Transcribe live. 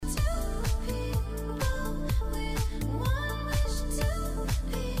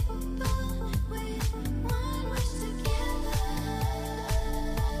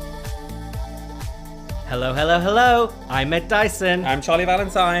Hello, hello, hello. I'm Ed Dyson. I'm Charlie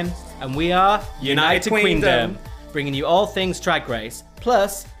Valentine. And we are United Queendom, bringing you all things Drag Race,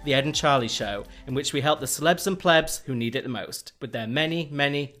 plus The Ed and Charlie Show, in which we help the celebs and plebs who need it the most, with their many,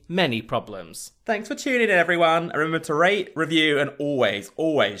 many, many problems. Thanks for tuning in, everyone. And remember to rate, review, and always,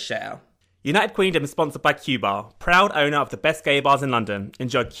 always share. United Queendom is sponsored by Q Bar, proud owner of the best gay bars in London.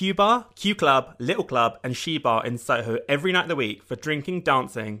 Enjoy Q Bar, Q Club, Little Club, and She Bar in Soho every night of the week for drinking,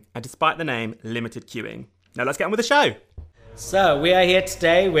 dancing, and despite the name, limited queuing. Now let's get on with the show. So, we are here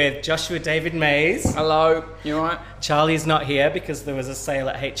today with Joshua David Mays. Hello, you alright? Charlie's not here because there was a sale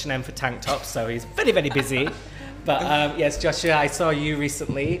at H&M for tank tops, so he's very, very busy. But yes, Joshua, I saw you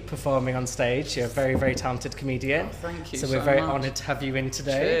recently performing on stage. You're a very, very talented comedian. Oh, thank you so so we're very much. honoured to have you in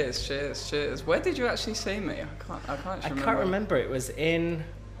today. Cheers. Where did you actually see me? I can't remember. It was in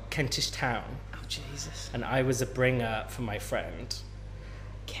Kentish Town. Oh, Jesus. And I was a bringer for my friend,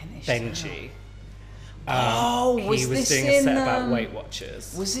 Kentish Benji. Town. Was he was doing a set about Weight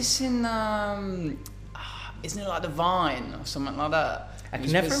Watchers. Was this in, isn't it like The Vine or something like that? I can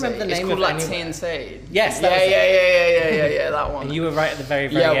never remember the name of it. It's of called like TNT. Yes, Yeah, that one. And you were right at the very,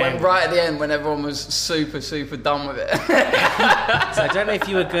 very end. end. Yeah, went right at the end when everyone was super done with it. So I don't know if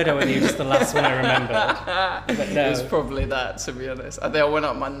you were good or whether you were just the last one I remembered. But no. It was probably that, to be honest. I think I went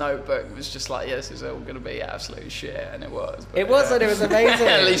up my notebook, it was just like, yes, it's all going to be absolute shit, and it was. It was, and it was amazing.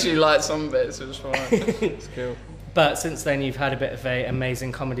 At least you liked some bits, it was fine. It's cool. But since then, you've had a bit of an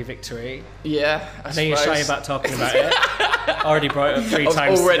amazing comedy victory. Yeah, I know you're shy about talking about it. Already brought it up 3 times I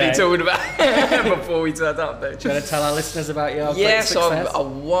was already today. talking about it before we turned up, though. Do you want to tell our listeners about your great Yeah, so success? I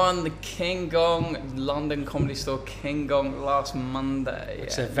won the King Gong, London Comedy Store King Gong last Monday.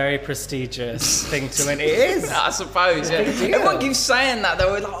 It's a very prestigious thing to win. It is! I suppose, yeah. Big deal. Everyone keeps saying that. They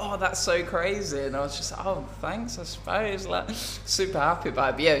were like, oh, that's so crazy. And I was just like, oh, thanks, I suppose. Like, super happy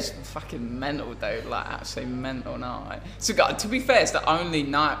about it. But yeah, it's fucking mental, though. Like, absolutely mental night. So, to be fair, it's the only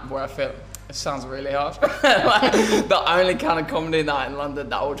night where I feel... It sounds really harsh. Like, the only kind of comedy night in London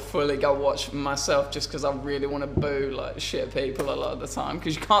that I would fully go watch myself just because I really want to boo like shit people a lot of the time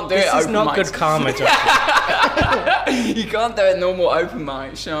because you can't do it open This is not mics. good karma, Joshua. You can't do it normal open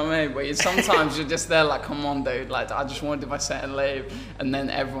mics, you know what I mean? But sometimes you're just there like, come on, dude, like I just want to do my set and leave, and then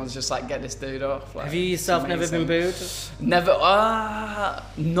everyone's just like, get this dude off. Like, Have you yourself never been booed? Never,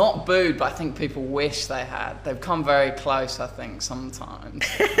 not booed, but I think people wish they had. They've come very close, I think, sometimes.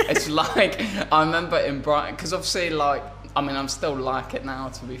 It's like, I remember in Brighton, because obviously, like, I mean, I'm still like it now,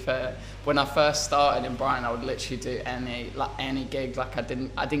 to be fair. When I first started in Brighton, I would literally do any gig, like I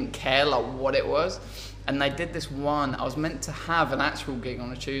didn't care like what it was. And they did this one, I was meant to have an actual gig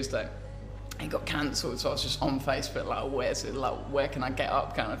on a Tuesday. It got cancelled, so I was just on Facebook, where can I get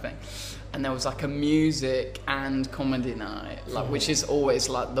up kind of thing. And there was like a music and comedy night, like, which is always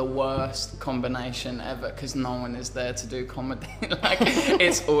like the worst combination ever because no one is there to do comedy. Like,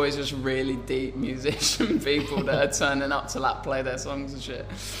 it's always just really deep musician people that are turning up to like play their songs and shit.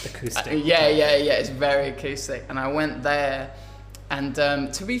 Acoustic. Yeah, it's very acoustic. And I went there. And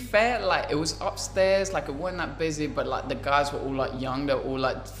to be fair, like, it was upstairs, like, it wasn't that busy, but, like, the guys were all, like, young. They were all,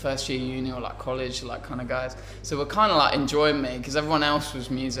 like, first year uni or, like, college, like, kind of guys. So we're kind of, like, enjoying me, because everyone else was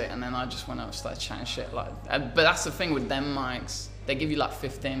music, and then I just went up and started chatting shit, like... But that's the thing with them mics. They give you, like,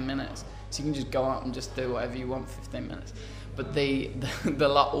 15 minutes. So you can just go up and just do whatever you want for 15 minutes. But the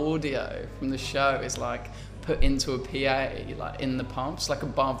like, audio from the show is, like, put into a PA, like, in the pub. It's, like,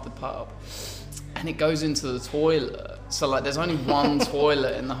 above the pub. And it goes into the toilet. So, like, there's only one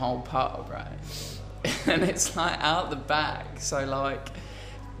toilet in the whole pub, right? And it's, like, out the back. So, like,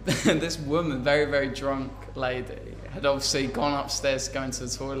 this woman, very, very drunk lady, had obviously gone upstairs to go into the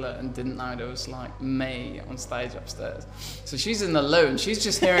toilet and didn't know there was, like, me on stage upstairs. So she's in the loo and she's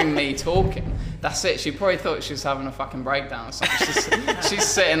just hearing me talking. That's it. She probably thought she was having a fucking breakdown or something. She's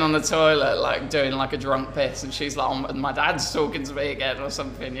sitting on the toilet, like, doing, like, a drunk piss, and she's like, oh, my dad's talking to me again or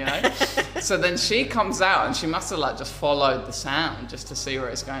something, you know? So then she comes out and she must have, like, just followed the sound just to see where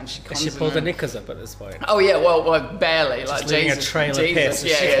it's going. She comes She pulled the in. knickers up at this point. Oh yeah, well barely. Just like leaving Jesus, a trail of piss.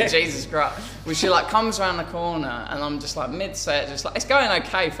 yeah, Jesus Christ. Well, she like comes around the corner, and I'm just like mid-set, just like it's going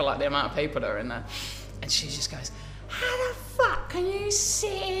okay for like the amount of people that are in there, and she just goes, "How the fuck can you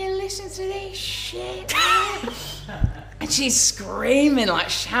sit here and listen to this shit?" And she's screaming, like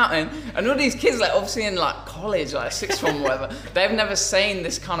shouting, and all these kids, like obviously in like college, like sixth form or whatever, they've never seen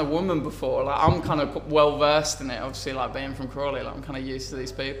this kind of woman before. Like I'm kind of well versed in it, obviously, like being from Crawley, like I'm kind of used to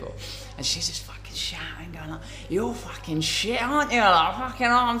these people, and she's just fucking shouting, going like, "You're fucking shit, aren't you?" Like fucking, oh,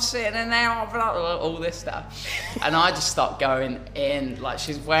 I'm sitting in there, all this stuff, and I just start going in, like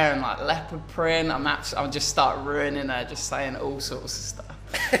she's wearing like leopard print. I just start ruining her, just saying all sorts of stuff.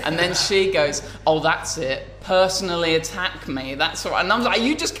 And then she goes, oh, that's it. Personally attack me. That's all right. And I'm like,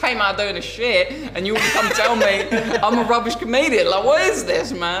 you just came out doing a shit and you want to come tell me I'm a rubbish comedian. Like, what is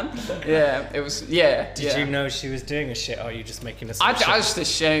this, man? Yeah, it was, yeah. Did you know she was doing a shit, or are you just making a I just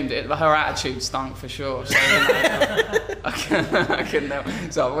assumed it. Her attitude stunk for sure. So, I couldn't know.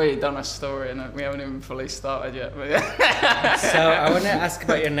 So I've already done a story and we haven't even fully started yet. But yeah. So I want to ask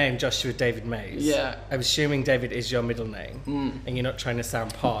about your name, Joshua David Mays. Yeah. I'm assuming David is your middle name, and you're not trying to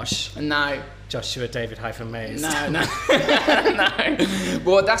sound posh. No. Joshua David -Mays. No. No.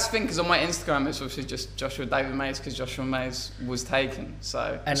 Well, that's the thing, because on my Instagram it's obviously just Joshua David Mays, because Joshua Mays was taken.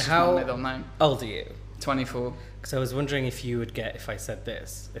 So And it's how my middle name. old are you? 24. Because I was wondering if you would get if I said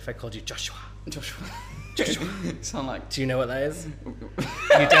this, if I called you Joshua. Joshua. Joshua. Sound like... Do you know what that is?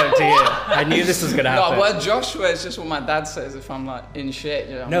 You don't, do you? I knew this was going to happen. No, well, Joshua is just what my dad says if I'm like in shit,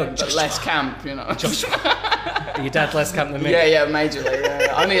 you know. No, what I mean? But Joshua. less camp, you know. Joshua. Your dad less camp than me? Yeah, majorly.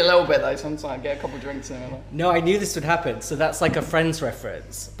 Yeah. Only a little bit though. Sometimes I get a couple of drinks in. Like... No, I knew this would happen. So that's like a Friends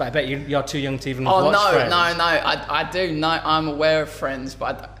reference. But I bet you're too young to even watch Oh Friends. no! I do know. I'm aware of Friends,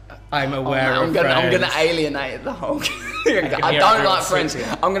 but I'm aware I'm of gonna, Friends. I'm gonna alienate the whole. I hear don't everyone like Friends. switching.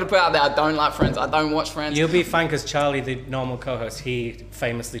 I'm gonna put out there. I don't like Friends. I don't watch Friends. You'll be fine because Charlie, the normal co-host, he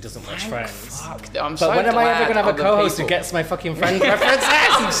famously doesn't watch Friends. Fuck, I'm But so when am I ever glad going to have a other co-host people- who gets my fucking Friends references?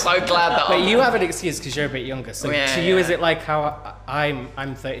 I'm so glad that. But you have an excuse because you're a bit younger. So Yeah, to you, yeah. is it like how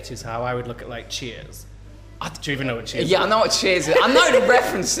I'm 32, so how I would look at like Cheers? Do you even know what Cheers is? Yeah, I know what Cheers is. I know the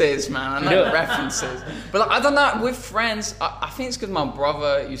references, man. I know Yeah. the references. But like, I don't know, with Friends, I think it's because my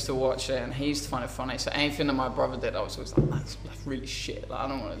brother used to watch it and he used to find it funny. So anything that my brother did, I was always like, that's really shit. Like, I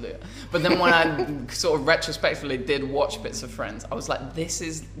don't want to do it. But then when I sort of retrospectively did watch bits of Friends, I was like, this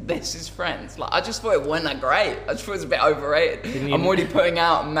is Friends. Like, I just thought it wasn't that great. I just thought it was a bit overrated. I'm already putting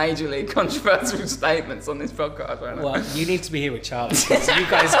out majorly controversial statements on this podcast right now. Well, you need to be here with Charlie. So you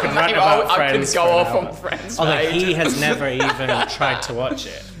guys can rant Maybe about I Friends. could go for an off hour. on Friends. Although mate. he has never even tried to watch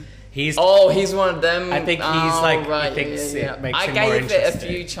it. He's He's one of them. I think he's like, he thinks it makes I him more gave it a interesting.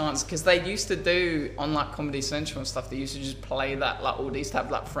 few chances because they used to do on like Comedy Central and stuff. They used to just play that like all these to have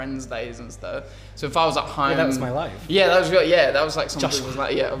like Friends days and stuff. So if I was at home, that was my life. Yeah, that was real. Yeah, that was like something Joshua. was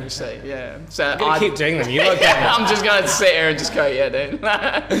like obviously So I'm gonna keep doing them. You won't get I'm them. just gonna sit here and just go, yeah, dude.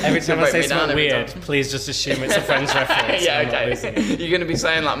 Every time I say something weird, please just assume it's a Friends reference. Yeah, I'm not losing. okay. You're gonna be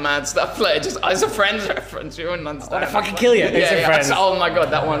saying like mad stuff like it's a Friends reference. You wouldn't understand. I wanna fucking kill you. It's a Friends. Oh my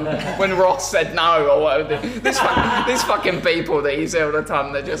god, that one when Ross said no or whatever. These fucking people that you see all the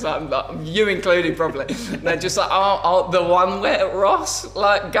time. They're just like you included probably. They're just like the one where Ross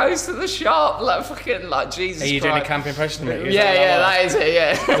like goes to the shop like fucking like Jesus. Are you doing a Christ. camp impression of me? Yeah, that is it.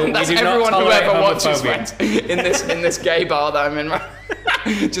 Yeah, Well, that's we do not everyone who tolerate ever watches homophobia. Friends in this gay bar that I'm in.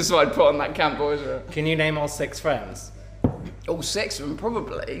 Right? Just so I'd put on that Camp Boys. Can you name all 6 friends? All 6 of them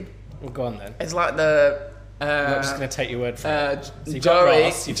probably. Well, go on then. It's like the. I'm not just going to take your word for it. So you've got Joey,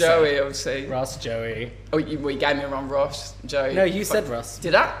 Ross, you've Joey, said. obviously. Ross, Joey. Oh, you gave me one, Ross, Joey. No, you said Ross.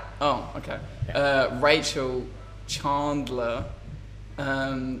 Did I? Oh, okay. Rachel, Chandler,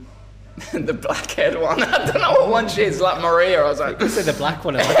 the black-haired one. I don't know what one she is. Like Maria. I was like, You said the black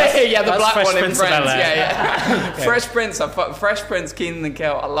one. yeah, the that's black Fresh one in Prince of Friends. Bel-Air. Yeah. Okay. Fresh Prince, Keenan and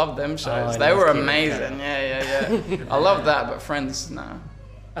Kel. I love them shows. I They love were Keenan and amazing. Yeah. I love that, but Friends, no.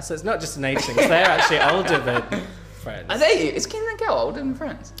 So it's not just an age thing. They're actually older than Friends. Are they? Is Keenan and Kel older than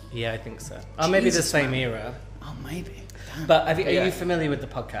Friends? Yeah, I think so. Or maybe the Jesus, same man. era. Oh, maybe. Damn. But are Yeah. you familiar with the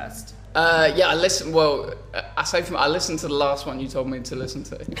podcast? Yeah, I listen. Well, I listened to the last one you told me to listen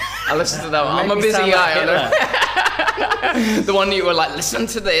to. I listened to that one. I'm a Make me busy sound like guy. Hitler. The one that you were like, listen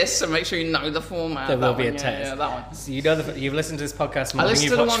to this and make sure you know the format. There will That be a one, test. Yeah, that one. So you know you've listened to this podcast I more than listened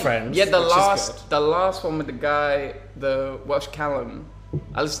you've to the watched one. Friends. Yeah, the which is good. last one with the guy, the Welsh Callum.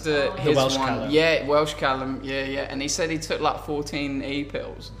 I listened to his Welsh one. Callum. Yeah, Welsh Callum. Yeah. And he said he took like 14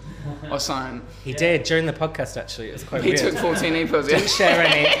 e-pills or something. He did during the podcast. Actually, it was quite He weird. took 14 e-pills. Yeah. Didn't share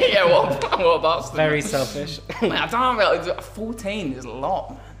any. Yeah, what a bastard. Very selfish. Man, I don't know about 14 is a lot,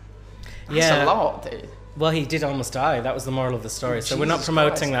 man. That's Yeah. a lot, dude. Well, he did almost die. That was the moral of the story. So we're not Jesus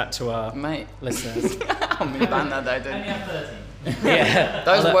promoting Christ. that to our Mate. listeners. I'm in band that day, dude. Yeah.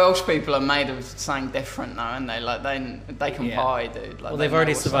 Those Although- Welsh people are made of something different now, and they can Yeah. pie, dude. Like, Well, they they've know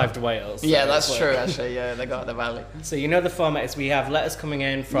already what's survived up. Wales. so Yeah, it's that's like- true. Actually, yeah, they got the valley. So you know the format is we have letters coming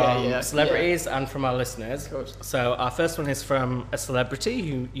in from Yeah, celebrities and from our listeners. Of course. So our first one is from a celebrity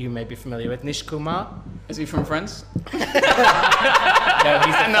who you may be familiar with, Nish Kumar. Is he from Friends? No,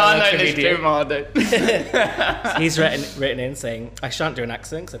 he's a No, I fellow know this comedian. Kumar, dude. He's written in saying, I shan't do an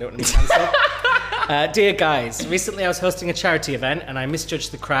accent because I don't want to be cancelled. Dear guys, recently I was hosting a charity event and I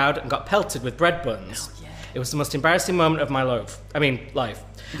misjudged the crowd and got pelted with bread buns. It was the most embarrassing moment of my life.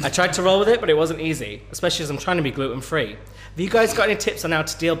 I tried to roll with it, but it wasn't easy, especially as I'm trying to be gluten-free. Have you guys got any tips on how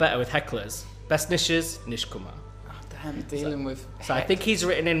to deal better with hecklers? Best wishes, Nish Kumar. Damn, dealing with... So I think he's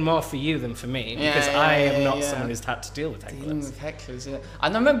written in more for you than for me, because I am not someone who's had to deal with hecklers. Dealing with hecklers, yeah. I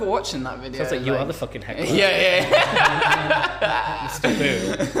remember watching that video. Sounds like you are the fucking heckler. Yeah. Mr.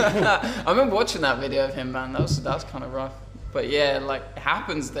 Boo. I remember watching that video of him, man. That was kind of rough. But yeah, like, it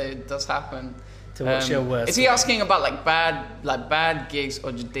happens, though. It does happen. So what's your worst? Is he asking about like bad gigs,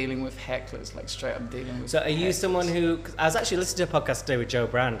 or just dealing with hecklers, like straight up dealing with? So are you hecklers? someone who? 'Cause I was actually listening to a podcast today with Joe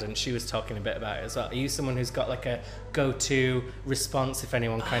Brand, and she was talking a bit about it as well. Are you someone who's got like a go-to response if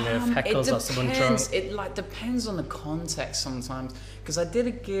anyone kind of heckles or someone drunk? It like depends on the context sometimes. Because I did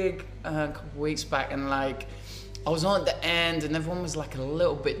a gig a couple weeks back, and like I was on at the end, and everyone was like a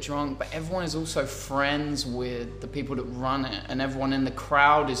little bit drunk, but everyone is also friends with the people that run it, and everyone in the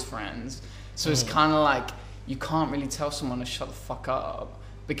crowd is friends. So it's kind of like, you can't really tell someone to shut the fuck up,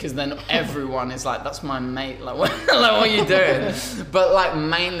 because then everyone is like, that's my mate, like, what are you doing? But like,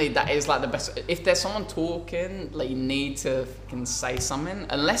 mainly that is like the best. If there's someone talking, like, you need to fucking say something,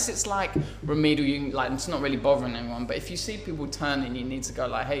 unless it's like remedial, like, it's not really bothering anyone. But if you see people turning, you need to go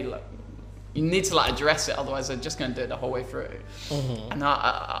like, hey, look, you need to like address it, otherwise they're just going to do it the whole way through. And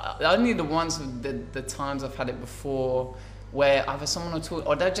I only the times I've had it before, where either someone will talk,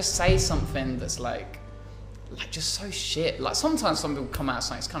 or they'll just say something that's like just so shit. Like, sometimes some people come out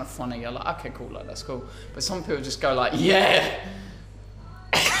saying it's kind of funny, you're like, okay, cool, like, that's cool. But some people just go like, yeah,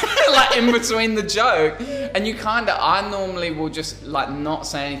 like in between the joke. And I normally will just like not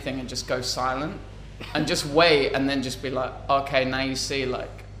say anything and just go silent and just wait, and then just be like, okay, now you see like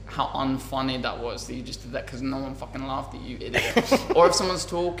how unfunny that was that you just did that, because no one fucking laughed at you, idiot. Or if someone's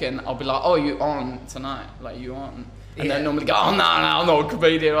talking, I'll be like, oh, you on tonight? Like, you on? And then normally go, oh, no, I'm not a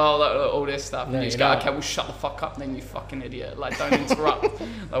comedian, all this stuff. And you just go, okay, well, shut the fuck up then, you fucking idiot. Like, don't interrupt.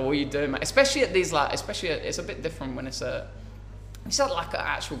 Like, what are you doing, man? Especially at these, like, it's a bit different when it's at like an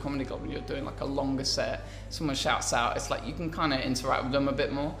actual comedy club, when you're doing like a longer set, someone shouts out, it's like you can kind of interact with them a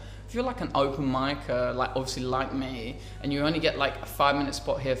bit more. If you're like an open micer, like obviously like me, and you only get like a 5-minute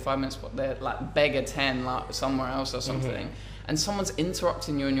spot here, 5-minute spot there, like beg a 10 like somewhere else or something, and someone's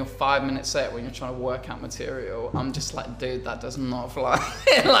interrupting you in your 5-minute set when you're trying to work out material, I'm just like, dude, that does not fly.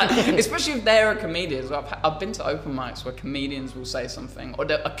 Like, especially if they're a comedian. So I've been to open mics where comedians will say something, or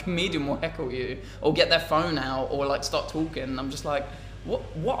a comedian will heckle you, or get their phone out, or like start talking, and I'm just like,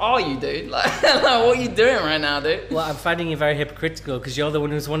 what are you, dude? Like, what are you doing right now, dude? Well, I'm finding you very hypocritical, because you're the one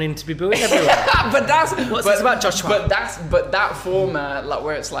who's wanting to be booing everyone. But that's what's this about, Joshua? But that format, like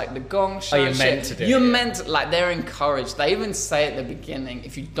where it's like the gong show. Oh, you're meant to do it. You're meant to, like, they're encouraged. They even say at the beginning,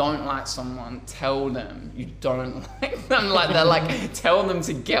 if you don't like someone, tell them you don't like them. Like, they're like, tell them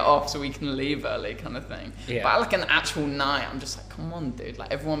to get off so we can leave early, kind of thing. Yeah. But at like an actual night, I'm just like, come on, dude.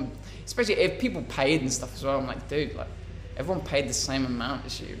 Like, everyone, especially if people paid and stuff as well, I'm like, dude, like, everyone paid the same amount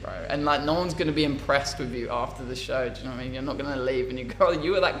as you, bro. And like, no one's gonna be impressed with you after the show. Do you know what I mean? You're not gonna leave and you go, oh,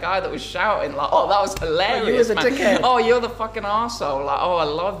 you were that guy that was shouting, like, oh, that was hilarious. Oh, you were the dickhead. Oh, you're the fucking arsehole. Like, oh, I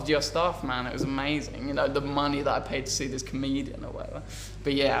loved your stuff, man. It was amazing. You know, the money that I paid to see this comedian or whatever.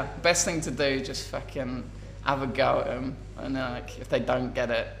 But yeah, best thing to do, just fucking have a go at them. And like, if they don't get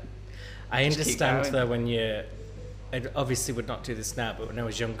it, I understand though when I obviously would not do this now, but when I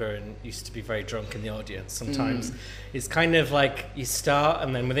was younger and used to be very drunk in the audience, sometimes it's kind of like you start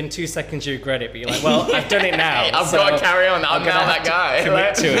and then within 2 seconds you regret it, but you're like, well, I've done it now. I've got to carry on. I'm now that guy.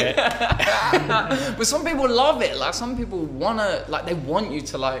 Commit to it. But some people love it. Like, some people they want you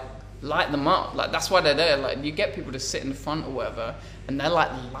to like light them up. Like, that's why they're there. Like, you get people to sit in the front or whatever, and they're like,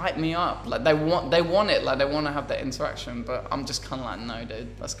 light me up. Like, they want it. Like, they want to have that interaction. But I'm just kind of like, no,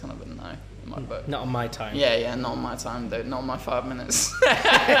 dude. That's kind of a no. Not on my time. Yeah, not on my time, dude. Not on my 5 minutes.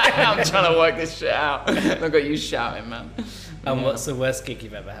 I'm trying to work this shit out. Look at you shouting, man. And what's the worst gig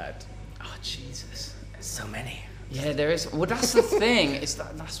you've ever had? Oh, Jesus. There's so many. Yeah, there is. Well, that's the thing.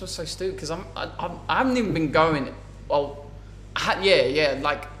 That's what's so stupid, because I haven't even been going. Well,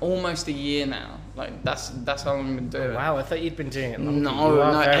 like almost a year now. Like, that's how long I've been doing it. Wow, I thought you'd been doing it longer. No.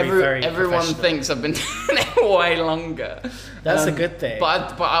 Very everyone thinks I've been doing it way longer. That's a good thing.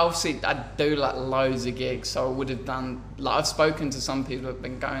 But obviously I do like loads of gigs, so I would have done, like, I've spoken to some people who've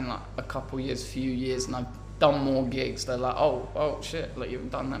been going like a couple years, few years, and I've done more gigs. They're like, oh shit, like, you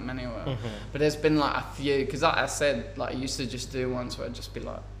haven't done that many. But there's been like a few, because like I said, like, I used to just do ones where I'd just be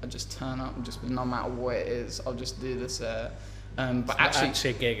like, I'd just turn up and just be, no matter what it is, I'll just do this. But actually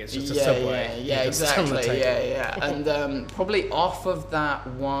a gig, it's just a subway. Yeah, exactly. Yeah. And probably off of that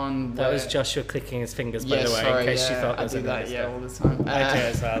one. That was Joshua clicking his fingers, by the way, in case you thought I do that. Yeah, all the time. I do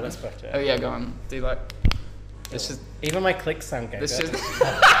as well. Let's put it. Oh yeah, go on. Do like. It's just even my clicks sound good. It's just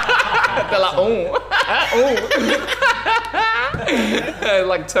they're like, oh.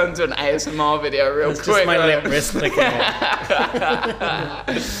 Like turn to an ASMR video real quick. Just my lip wrist clicking.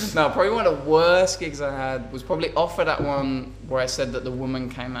 No, probably one of the worst gigs I had was probably off of that one where I said that the woman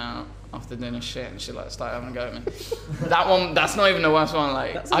came out after doing a shit and she like started having a go at me. That one, that's not even the worst one.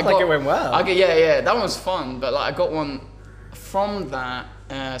 Like, that sounds like it went well. Yeah, that one was fun. But like, I got one from that.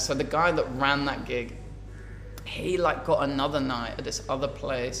 So the guy that ran that gig, he like got another night at this other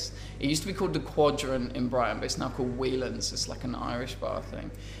place. It used to be called the Quadrant in Brighton, but it's now called Whelan's. It's like an Irish bar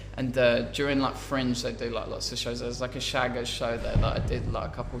thing. And during like Fringe, they do like lots of shows. There's like a Shaggers show there that I did like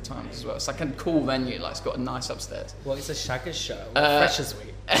a couple of times as well. It's like a cool venue. Like it's got a nice upstairs. What is a Shaggers show? Freshers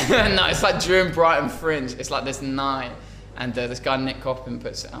Week. No, it's like during Brighton Fringe. It's like this night. And this guy Nick Coppin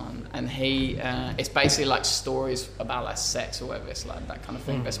puts it on, and he it's basically like stories about like sex or whatever. It's like that kind of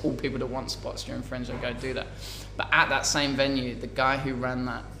thing. But it's all people that want spots during Fringe that go do that. But at that same venue, the guy who ran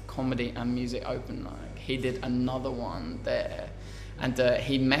that comedy and music open night, he did another one there, and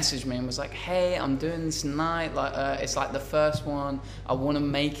he messaged me and was like, "Hey, I'm doing this night. Like it's like the first one. I want to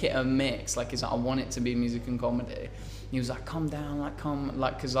make it a mix. Like I want it to be music and comedy." He was like, "Come down, like come,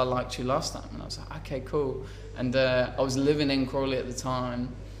 like because I liked you last time." And I was like, "Okay, cool." And I was living in Crawley at the time.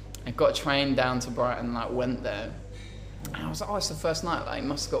 I got a train down to Brighton, like went there. And I was like, "Oh, it's the first night. Like,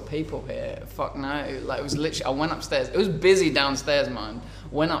 must have got people here. Fuck no!" Like it was literally. I went upstairs. It was busy downstairs, man.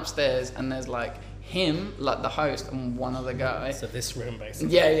 Went upstairs, and there's like him, like the host, and one other guy. So this room,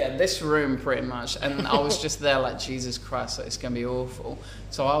 basically. Yeah, this room pretty much. And I was just there, like Jesus Christ, like, it's gonna be awful.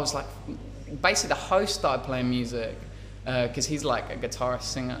 So I was like, basically, the host started playing music. Because he's like a guitarist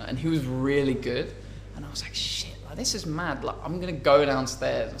singer, and he was really good, and I was like, shit, like this is mad. Like I'm gonna go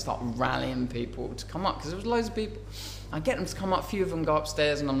downstairs and start rallying people to come up, because there was loads of people. I get them to come up, a few of them go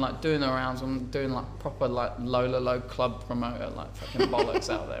upstairs, and I'm like doing the rounds. I'm doing like proper like low club promoter, like fucking bollocks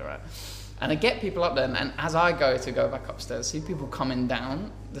out there, right? And I get people up there, and as I go back upstairs, I see people coming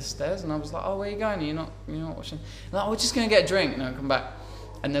down the stairs, and I was like, oh, where are you going? You're not watching? Like, we're just gonna get a drink, and I come back.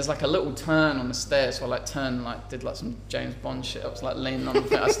 And there's like a little turn on the stairs, so I like turned and like did like some James Bond shit. I was like leaning on the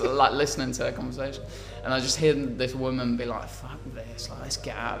thing, I was like listening to their conversation. And I just hear this woman be like, fuck this, like let's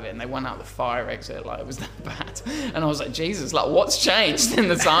get out of it. And they went out the fire exit, like it was that bad. And I was like, Jesus, like what's changed in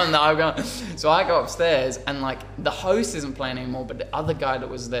the time that I've gone? So I go upstairs, and like the host isn't playing anymore, but the other guy that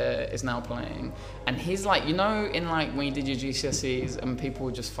was there is now playing. And he's like, you know, in like when you did your GCSEs and people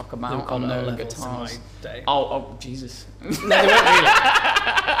would just fuck about on their guitars. Oh, Jesus. No, they weren't really.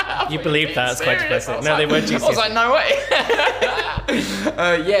 You believe that? It's quite depressing. No, they weren't GCSEs. I was like, no way.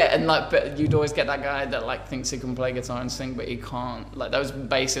 Yeah, and like, but you'd always get that guy that like thinks he can play guitar and sing, but he can't. Like that was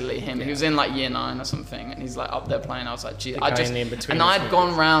basically him. Yeah. He was in like year 9 or something, and he's like up there playing. I was like, gee, and I'd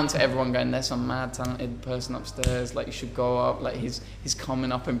gone round to everyone going, there's some mad talented person upstairs. Like you should go up. Like he's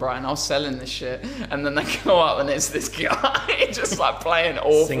coming up in Brighton. I was selling this shit, and then they go up, and it's this guy just like playing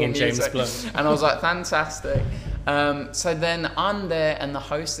awful singing music. James Blunt. And I was like, fantastic. So then I'm there, and the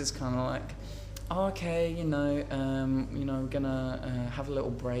host is kind of like, oh, okay, we're gonna have a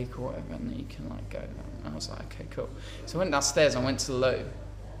little break or whatever, and then you can like go. And I was like, okay, cool. So I went downstairs, I went to the loo,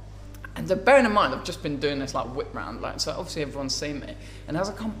 and bearing in mind I've just been doing this like whip round, like so obviously everyone's seen me. And as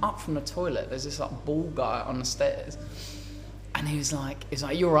I come up from the toilet, there's this like bald guy on the stairs, and he's like,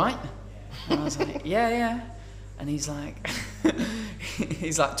 you alright? And I was like, yeah. And he's like,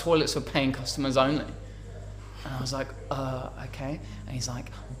 toilets for paying customers only. And I was like, okay. And he's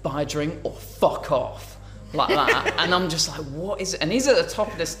like, buy a drink or fuck off. Like that. And I'm just like, what is it? And he's at the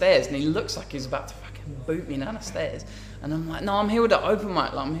top of the stairs, and he looks like he's about to fucking boot me down the stairs. And I'm like, no, I'm here with the open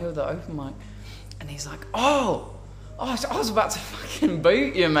mic. And he's like, oh, I was about to fucking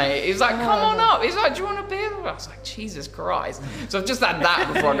boot you, mate. He's like, come on up. He's like, do you want a beer? I was like, Jesus Christ. So I've just had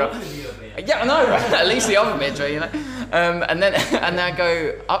that before I got... Yeah, I know, right? At least the other bit, you know? And then I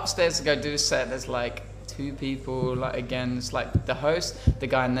go upstairs to go do a set. There's like 2 people, like again, it's like the host, the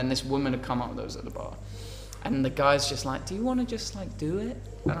guy, and then this woman had come up that was at the bar. And the guy's just like, do you want to just like do it?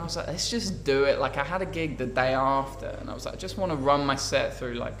 And I was like, let's just do it. Like I had a gig the day after, and I was like, I just want to run my set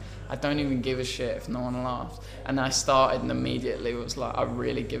through. Like I don't even give a shit if no one laughs. And I started, and immediately was like, I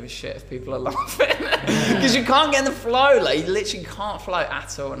really give a shit if people are laughing, because you can't get in the flow. Like you literally can't flow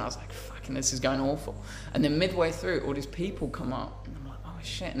at all. And I was like, fucking, this is going awful. And then midway through, all these people come up, and I'm like, oh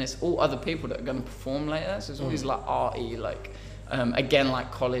shit. And it's all other people that are going to perform later. So it's all these like arty, like again,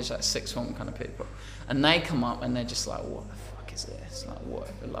 like college, like sixth form kind of people. And they come up, and they're just like, what the fuck is this?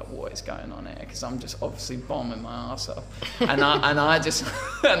 Like what is going on here? Because I'm just obviously bombing my ass off, and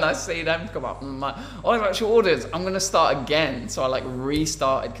I see them come up, and I'm like, oh, I've actually ordered. I'm gonna start again. So I like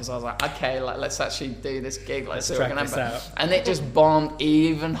restarted because I was like, okay, like let's actually do this gig. Let's see what can happen. And it just bombed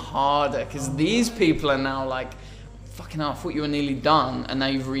even harder because these people are now like, fucking hell, I thought you were nearly done, and now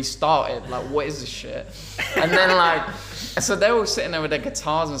you've restarted. Like, what is this shit? And then like, so they're all sitting there with their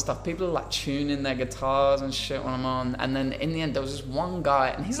guitars and stuff. People are like tuning their guitars and shit when I'm on. And then in the end, there was this one guy,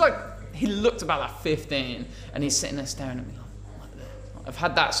 and he looked about like 15, and he's sitting there staring at me like this. I've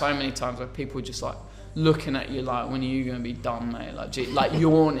had that so many times where people are just like looking at you like, when are you gonna be done, mate? Like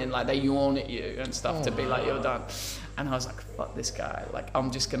yawning, like they yawn at you and stuff to be like, you're done. And I was like, fuck this guy. Like, I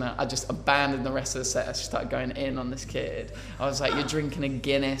just abandoned the rest of the set. I just started going in on this kid. I was like, you're drinking a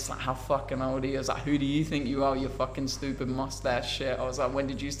Guinness. Like, how fucking old are you? I was like, who do you think you are, you fucking stupid mustache shit? I was like, when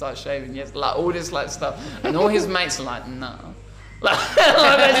did you start shaving? Yes, like, all this like stuff. And all his mates are like, no. Like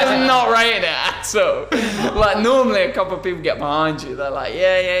they're just not rating it at all. Like, normally a couple of people get behind you. They're like,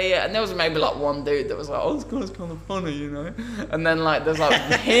 yeah. And there was maybe like one dude that was like, oh, this guy's kind of funny, you know? And then like, there's like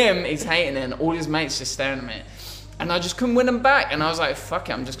him, he's hating it, and all his mates just staring at me. And I just couldn't win them back. And I was like, fuck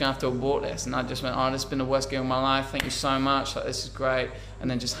it, I'm just gonna have to abort this. And I just went, oh, this has been the worst gig of my life. Thank you so much. Like, this is great. And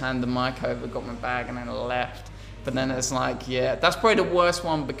then just handed the mic over, got my bag, and then left. But then it's like, yeah, that's probably the worst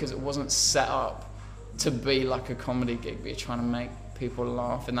one because it wasn't set up to be like a comedy gig, but you're trying to make people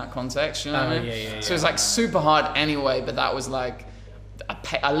laugh in that context, you know what I mean? Yeah. So it's like super hard anyway, but that was like,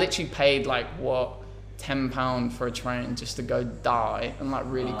 I literally paid like, what, £10 for a train just to go die and like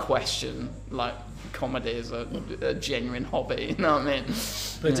really question like comedy is a genuine hobby, you know what I mean?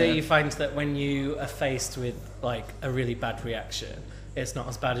 But do you find that when you are faced with like a really bad reaction, it's not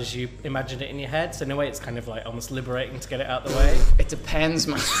as bad as you imagined it in your head? So in a way it's kind of like almost liberating to get it out the way? It depends,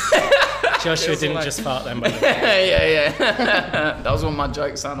 man. Joshua didn't like... just fart then, by the way. Yeah. That was what my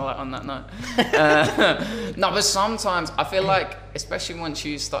joke sounded like on that night. No, but sometimes I feel like, especially once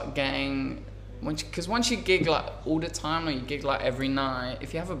you start getting... Because once you gig like all the time, or you gig like every night,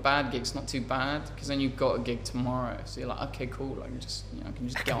 if you have a bad gig, it's not too bad. Because then you've got a gig tomorrow, so you're like, okay, cool. Like, I can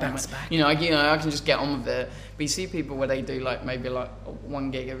just get on with it. I can just get on with it. But you see people where they do like maybe like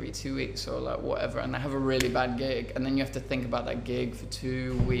one gig every 2 weeks or like whatever, and they have a really bad gig, and then you have to think about that gig for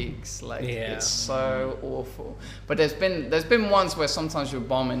 2 weeks. Like, it's so awful. But there's been ones where sometimes you're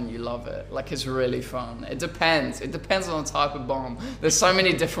bombing, you love it. Like, it's really fun. It depends. It depends on the type of bomb. There's so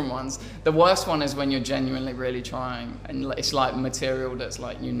many different ones. The worst one is when you're genuinely really trying, and it's like material that's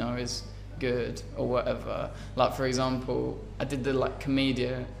like, you know, is good or whatever. Like, for example, I did the like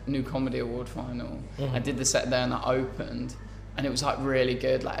Comedia New Comedy Award final. I did the set there and I opened, and it was like really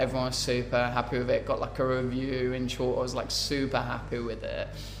good. Like, everyone was super happy with it. Got like a review in short. I was like super happy with it.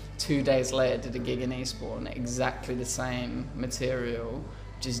 2 days later, did a gig in Eastbourne, exactly the same material,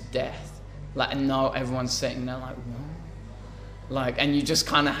 just death. Like, and now everyone's sitting there like, what? Like, and you just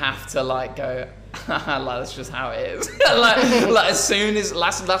kind of have to like go, like, that's just how it is. like as soon as,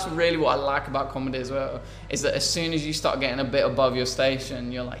 that's really what I like about comedy as well, is that as soon as you start getting a bit above your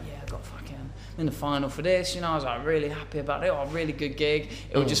station, you're like, yeah, I got fucking in the final for this, you know, I was like really happy about it, oh, really good gig.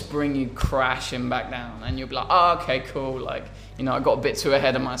 It'll just bring you crashing back down, and you'll be like, oh, okay, cool, like, you know, I got a bit too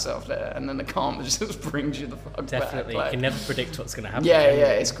ahead of myself there, and then the karma just brings you the fuck back. Definitely, like, you can never predict what's going to happen. Yeah,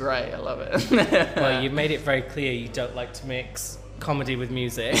 it's great, I love it. Well, you've made it very clear you don't like to mix comedy with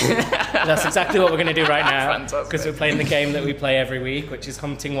music. That's exactly what we're going to do right now, because we're playing the game that we play every week, which is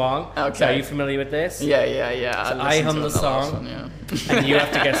Humting Wong. Okay. So are you familiar with this? Yeah. So I hum the song, and you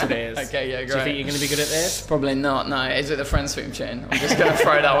have to guess what it is. Okay, yeah, great. Do you think you're going to be good at this? Probably not, no. Is it the Friends theme tune? I'm just going to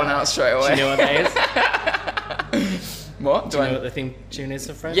throw that one out straight away. Do you know what that is? What? Do you know what the theme tune is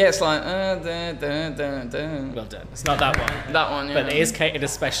for Friends? Yeah, it's like, Well done. It's not that one. That one, yeah. But it is catered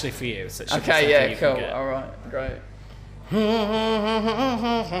especially for you. So it should okay, be yeah, cool. All right, great.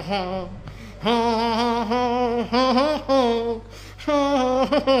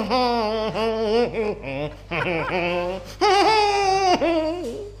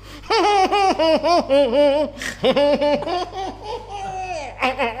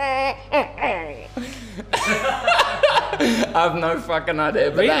 I have no fucking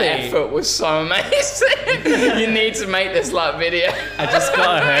idea, but that effort was so amazing. You need to make this like video. I just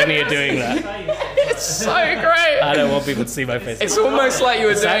got a hernia doing that. It's so great. I don't want people to see my face. It's almost like you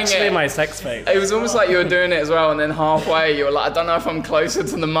were doing it. It's actually my sex face. It was almost like you were doing it as well, and then halfway you were like, I don't know if I'm closer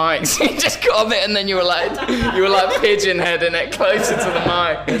to the mic. So you just got a bit, and then you were like pigeon heading it closer to the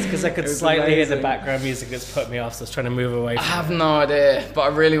mic. It's because I could slightly hear the background music that's put me off, so I was trying to move away from it. I have no idea, but I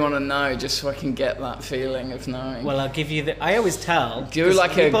really want to know, just so I can get that feeling of knowing. Well, I'll give you the. I always tell. Do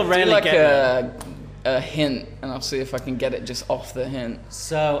like a a hint, and I'll see if I can get it just off the hint.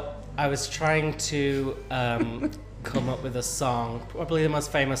 So I was trying to come up with a song, probably the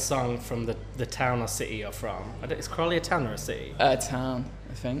most famous song from the town or city you're from. Is Crawley a town or a city? A town,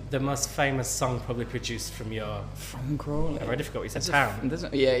 I think. The most famous song probably produced from your... From Crawley. I already forgot what you said, town.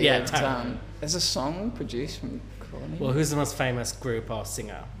 Yeah, town. There's a song produced from Crawley. Well, who's the most famous group or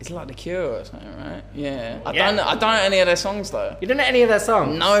singer? It's like The Cure or something, right? Yeah. I Yeah. don't know any of their songs, though. You don't know any of their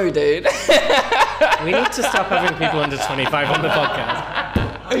songs? No, dude. We need to stop having people under 25 on the podcast.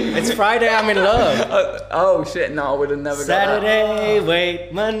 It's Friday, I'm in love. Oh, shit, no, I would have never got that. Saturday,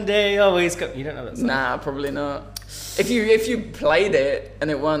 wait, Monday, always come. You don't know that song? Nah, probably not. If you played it and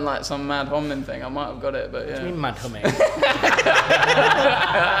it weren't like some mad humming thing, I might have got it, but yeah. What do you mean mad humming?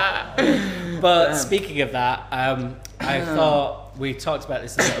 But speaking of that, I thought we talked about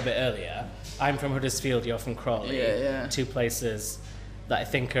this a little bit earlier. I'm from Huddersfield, you're from Crawley. Yeah. Two places that I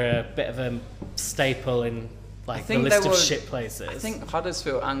think are a bit of a staple in like the think list they of were- shit places. I think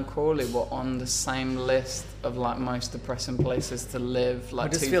Huddersfield and Crawley were on the same list of like most depressing places to live,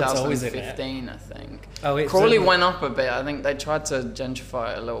 like Huddersfield's always in it. 2015, I think. Oh, it's Crawley went up a bit. I think they tried to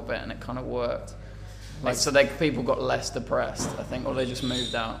gentrify it a little bit, and it kind of worked. Like, so people got less depressed, I think, or they just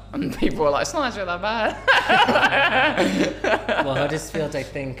moved out, and people were like, "It's not actually that bad." Well, Huddersfield, I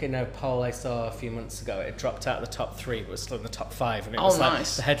think, in a poll I saw a few months ago, it dropped out of the top 3, but was still in the top 5, and it was like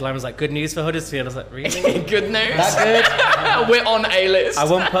nice. the headline was like, "Good news for Huddersfield." I was like, really? Good news. That good? We're on A-list. I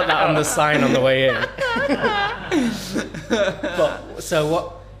won't put that on the sign on the way in. But so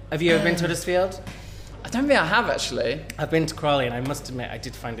what? Have you ever been to Huddersfield? I don't think I have actually. I've been to Crawley, and I must admit I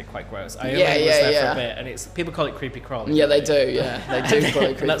did find it quite gross. I only Yeah, was yeah, there yeah. for a bit, and it's people call it creepy Crawley. Yeah, they do. Yeah, they do call it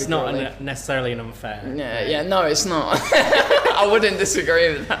creepy. And that's not Crawley. necessarily an unfair. Yeah, no, it's not. I wouldn't disagree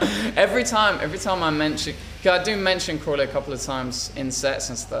with that. Every time I mention, cause I do mention Crawley a couple of times in sets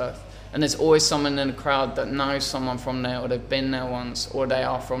and stuff, and there's always someone in the crowd that knows someone from there, or they've been there once, or they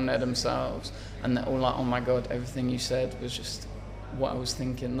are from there themselves, and they're all like, "Oh my god, everything you said was just what I was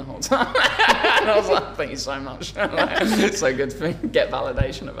thinking the whole time." And I was like, "Thank you so much." Like, it's so good to get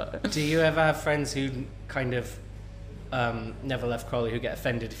validation about it. Do you ever have friends who kind of never left Crawley who get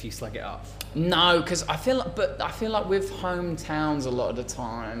offended if you slag it off? No, because I feel like with hometowns a lot of the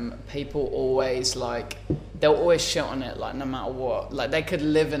time, people always they'll always shit on it, like no matter what. Like they could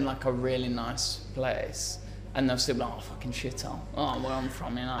live in like a really nice place, and they'll still be like, "Oh, fucking shithole. Oh, where I'm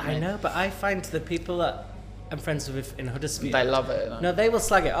from, you know." What I I mean? know, but I find the people that I'm friends with in Huddersfield, They love it. no, they will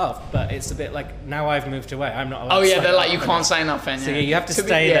slag it off, but it's a bit like, now I've moved away, I'm not allowed Oh to yeah, slag they're it like, off. you can't say nothing. So yeah. you have to be-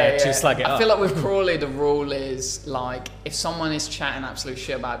 stay there to slag it I off. feel like with Crawley, the rule is like, if someone is chatting absolute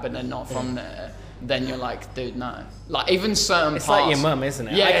shit about it, but they're not from there, then you're like, dude, no. Like even certain It's parts. like your mum, isn't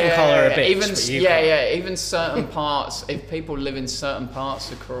it? Yeah, I can call her a bitch, Even but you can't. even certain parts. If people live in certain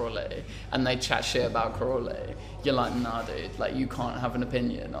parts of Crawley and they chat shit about Crawley, you're like, nah, dude. Like you can't have an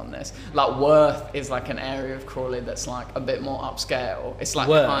opinion on this. Like Worth is like an area of Crawley that's like a bit more upscale. It's like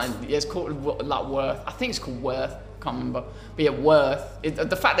Worth? it's called like Worth. I think it's called Worth. Can't remember. But yeah, Worth.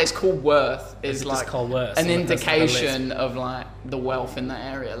 The fact that it's called Worth is it like just called Worth? an Someone does have a indication of like the wealth in that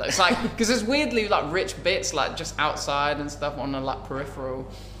area. Like, it's like because there's weirdly like rich bits like just outside and stuff on the like peripheral.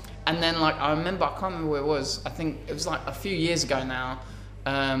 And then like I remember, I can't remember where it was. I think it was like a few years ago now.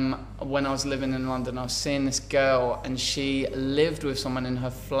 When I was living in London, I was seeing this girl, and she lived with someone in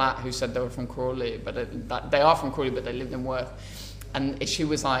her flat who said they were from Crawley, but they are from Crawley, but they lived in Worth. And she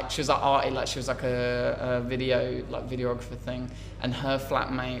was like arty, like she was like a videographer thing, and her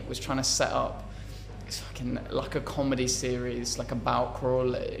flatmate was trying to set up it's fucking like a comedy series like about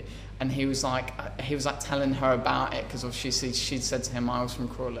Crawley, and he was like telling her about it because she'd said to him I was from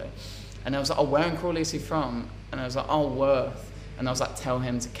Crawley, and I was like, oh, where in Crawley is he from? And I was like, oh, Worth. And I was like, tell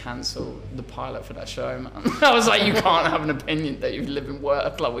him to cancel the pilot for that show, man. I was like, you can't have an opinion that you live in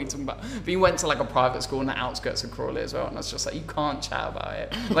Worth, like what are you talking about? But he went to like a private school in the outskirts of Crawley as well, and I was just like, you can't chat about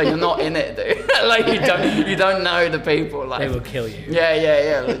it. Like you're not in it, dude. Like you don't know the people. Like They will kill you.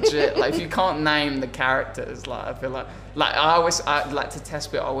 Yeah, legit. Like if you can't name the characters, like I feel like I like to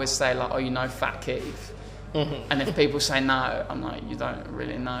test it. I always say like, oh, you know Fat Keith. And if people say no, I'm like, you don't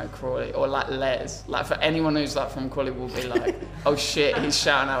really know Crawley. Or like Les. Like for anyone who's like from Crawley will be like, oh shit, he's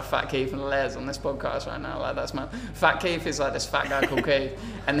shouting out Fat Keith and Les on this podcast right now. Like that's man. Fat Keith is like this fat guy called Keith,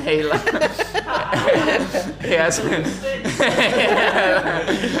 and he like he has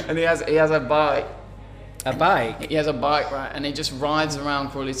a bike. A bike? He has a bike, right, and he just rides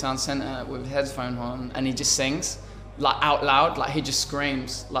around Crawley Town Centre with headphones on, and he just sings. like out loud, like he just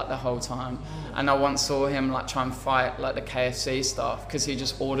screams like the whole time. And I once saw him like try and fight like the KFC staff because he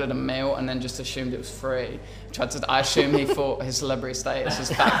just ordered a meal and then just assumed it was free. I assume he thought his celebrity status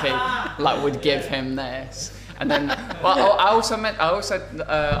as Fat Keith like would give him this. And then, well, I was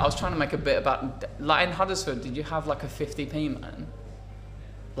trying to make a bit about, like in Huddersfield, did you have like a 50p man?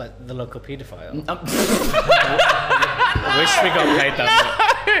 Like the local paedophile? I wish we got paid that much.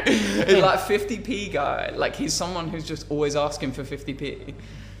 It's like 50p guy, like he's someone who's just always asking for 50p.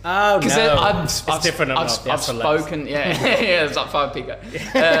 Oh no, it's different. I've spoken, yeah, it's like 5p guy.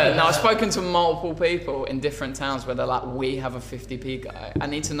 No, I've spoken to multiple people in different towns where they're like, we have a 50p guy. I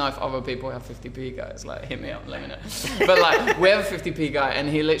need to know if other people have 50p guys. Like, hit me up, let me know. But like, we have a 50p guy, and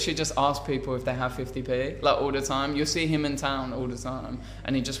he literally just asks people if they have 50p, like all the time. You'll see him in town all the time,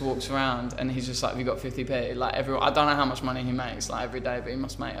 and he just walks around, and he's just like, have you got 50p? Like everyone, I don't know how much money he makes like every day, but he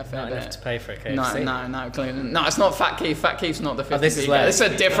must make a fair bit. Not enough to pay for a KFC. No, clearly. No, it's not Fat Keith. Fat Keith's not the 50p this is guy. Les. It's a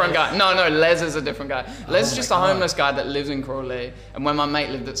different guy. No, Les is a different guy. Les is just a homeless guy that lives in Crawley. And when my mate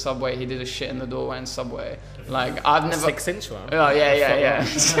lived at Subway, he did a shit in the doorway in Subway. Like, I've never... 6-inch one? Oh, yeah.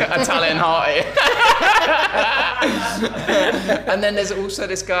 Italian hearty. And then there's also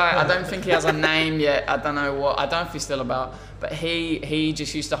this guy, I don't think he has a name yet. I don't know if he's still about. But he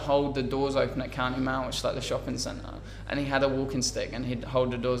just used to hold the doors open at County Mount, which is like the shopping centre. And he had a walking stick and he'd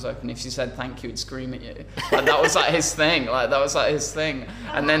hold the doors open. If you said thank you, he'd scream at you. Like that was like his thing.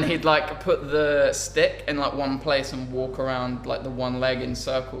 And then he'd like put the stick in like one place and walk around like the one leg in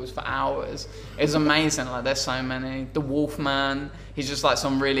circles for hours. It was amazing. Like there's so many. The Wolfman. He's just like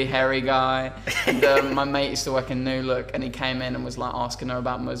some really hairy guy. And my mate used to work in New Look, and he came in and was like asking her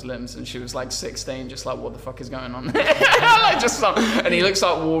about Muslims, and she was like 16, just like, what the fuck is going on? And he looks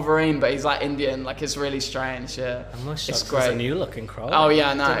like Wolverine, but he's like Indian. Like it's really strange. Yeah, it's great. There's a New Look in Crawley. Oh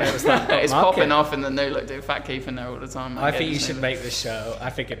yeah, no, it's popping off in the New Look. Dude, Fat Keith in there all the time. I think you should make this show. I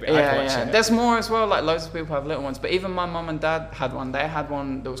think I'd watch it. There's more as well. Like loads of people have little ones, but even my mum and dad had one. They had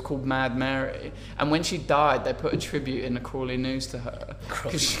one that was called Mad Mary, and when she died, they put a tribute in the Crawley News to her,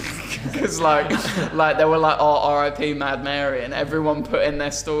 because like they were like, oh, R.I.P. Mad Mary, and everyone put in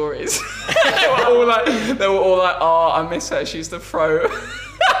their stories. they were all like, oh, I miss her. She used to throw.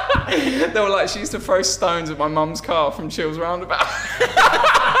 They were like, she used to throw stones at my mum's car from Chills Roundabout.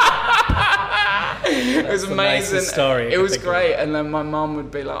 It was amazing. Story, it was great. And then my mum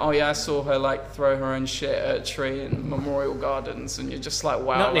would be like, oh yeah, I saw her like throw her own shit at a tree in Memorial Gardens, and you're just like,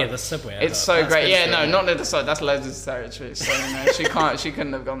 wow. Not near the subway. It's so great. Yeah, no, not near the subway. That's Les's territory. So she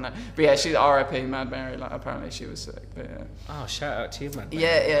couldn't have gone there. But yeah, she's R.I.P. Mad Mary. Like apparently she was sick. But yeah. Oh, shout out to you, Mad Mary.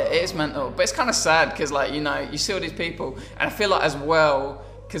 Yeah, it is mental. But it's kind of sad because like you see all these people, and I feel like as well.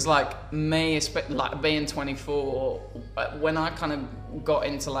 Because like me, like being 24, when I kind of got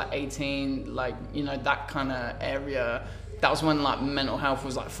into like 18, like, you know, that kind of area, that was when like mental health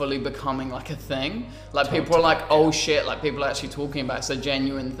was like fully becoming like a thing. Like people were like, oh shit, like people are actually talking about it. It's a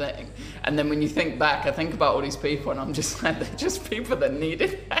genuine thing. And then when you think back, I think about all these people and I'm just like, they're just people that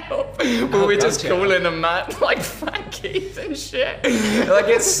needed help. But we're just calling them mad, like Fat Keith and shit. Like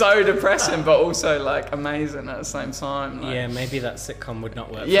it's so depressing, but also like amazing at the same time. Like, yeah, maybe that sitcom would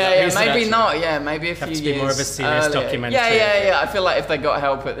not work. Yeah, maybe not. Yeah, maybe a few years. Have to be more of a serious documentary. Yeah. I feel like if they got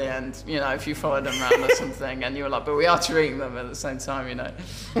help at the end, you know, if you followed them around or something, and you were like, but we are treating them at the same time, you know,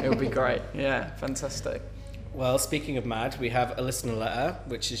 it would be great. Yeah, fantastic. Well, speaking of mad, we have a listener letter,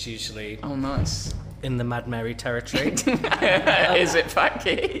 which is usually nice in the Mad Mary territory. Is it Fat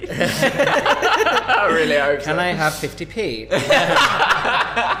Keith? I really hope so. Can I have 50p?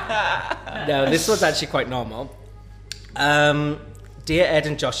 No, this was actually quite normal. Dear Ed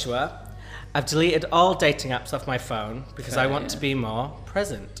and Joshua, I've deleted all dating apps off my phone because I want to be more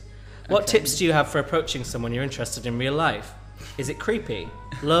present. What tips do you have for approaching someone you're interested in real life? Is it creepy?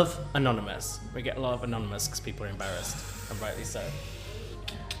 Love, Anonymous. We get a lot of Anonymous because people are embarrassed, and rightly so.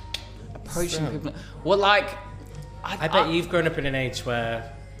 Approaching people... Well, like... I bet you've grown up in an age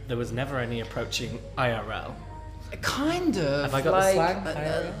where there was never any approaching IRL. Kind of. Have I got the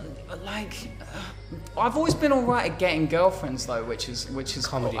slang? I've always been all right at getting girlfriends though, which is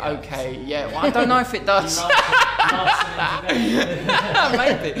comedy. Okay, apps. Yeah. Well, I don't know if it does.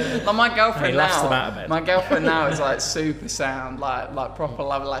 Maybe. Like my girlfriend now is like super sound, like proper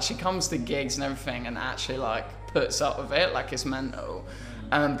love. Like she comes to gigs and everything, and actually like puts up with it, like it's mental.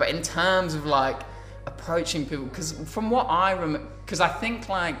 But in terms of like approaching people, because from what I remember, because I think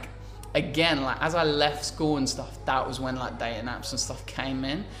like. Again, like as I left school and stuff, that was when like dating apps and stuff came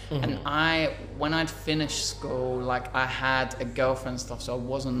in. Mm-hmm. And when I'd finished school, like I had a girlfriend and stuff, so I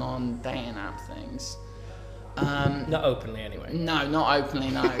wasn't on dating app things. Not openly, anyway. No, not openly,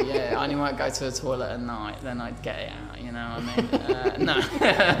 no, yeah. I only won't go to the toilet at night, then I'd get it out, you know what I mean? No.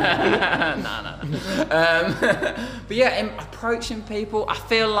 No. But yeah, in approaching people, I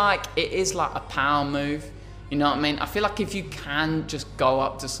feel like it is like a power move. You know what I mean? I feel like if you can just go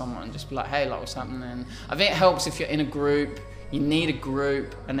up to someone and just be like, hey, like, what's happening? I think it helps if you're in a group, you need a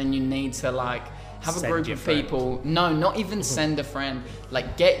group, and then you need to like, have a group of people. No, not even send a friend.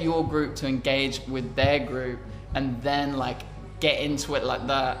 Like, get your group to engage with their group, and then like get into it like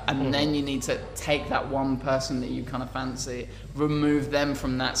that. And then you need to take that one person that you kind of fancy, remove them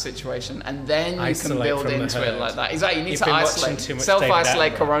from that situation, and then you can build into it like that. Exactly. You need to isolate,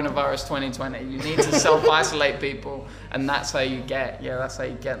 self-isolate. Coronavirus 2020. You need to self-isolate people, and that's how you get. Yeah, that's how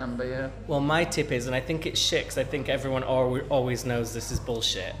you get them. But yeah. Well, my tip is, and I think it's shit, 'cause I think everyone always knows this is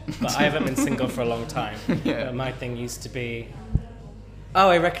bullshit. But I haven't been single for a long time. Yeah. But my thing used to be, oh,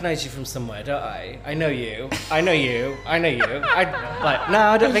 I recognise you from somewhere, don't I? I know you. I know you. I know you. No,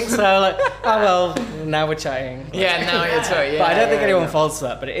 I don't think so. Like, oh well, now we're chatting. Like, Yeah, now you're talking. Yeah, but I don't think anyone falls for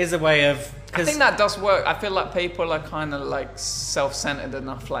that. But it is a way of. I think that does work. I feel like people are kind of like self-centered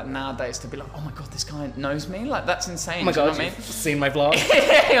enough, like nowadays, to be like, oh my god, this guy knows me. Like, that's insane. Oh my god, you know what I mean? you've seen my vlog?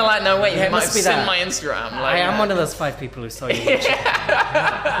 You're like, no wait, you might have be seen that. my Instagram. Like, I am one of those 5 people who saw you.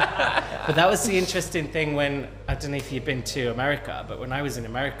 But that was the interesting thing when, I don't know if you've been to America, but when I was in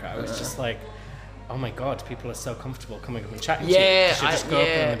America, I was just like, oh my god, people are so comfortable coming up and chatting to you. You should just go up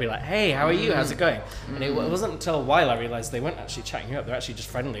and they'll be like, hey, how are you? How's it going? And it wasn't until a while I realised they weren't actually chatting you up, they're actually just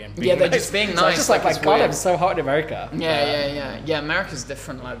friendly and being they're nice. just being So nice. I was just like, my god, weird. I'm so hot in America. Yeah, America's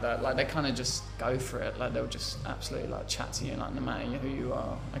different like that. Like, they kind of just go for it. Like, they'll just absolutely like chat to you, like, no matter who you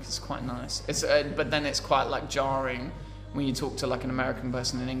are. Like, it's quite nice. It's but then it's quite like jarring when you talk to like an American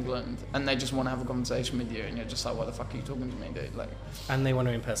person in England and they just want to have a conversation with you, and you're just like, what the fuck are you talking to me, dude? Like, And they want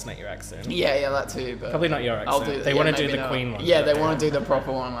to impersonate your accent. yeah, that too. But Probably not your accent. They want to do the Queen one. Yeah, they want to do the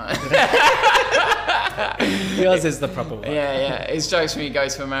proper one. Like. Yours is the proper one. Yeah. It's jokes when you go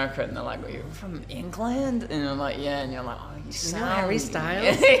to America and they're like, "Are you from England?" And you're like, "Yeah," and you're like, "Oh, you sound Harry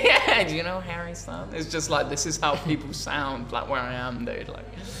Styles?" Yeah, do you know Harry Styles? It's just like, this is how people sound, like where I am, dude. Like,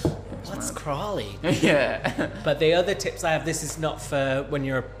 What's Crawley? yeah. But the other tips I have, this is not for when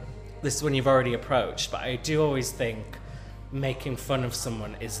this is when you've already approached, but I do always think making fun of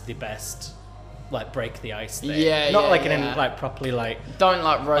someone is the best, like, break the ice thing. Not like like properly like, Don't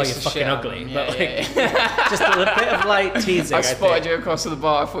like roast you're the fucking shit out of ugly, them. but Yeah. just a little bit of light teasing. I spotted you across the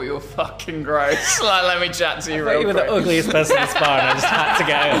bar. I thought you were fucking gross. Like, let me chat to you I thought real you were quick. the ugliest person in this bar, and I just had to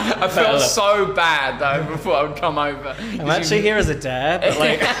get out. I felt so bad though before I would come over. I'm actually here as a dare, but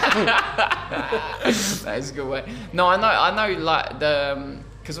like, That is a good way. No, I know, like the,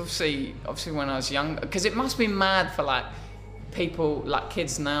 because obviously when I was young, because it must be mad for like people, like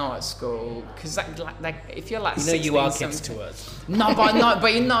kids now at school, because like if you're like, you know, 16, you are kids 17, to us. No, but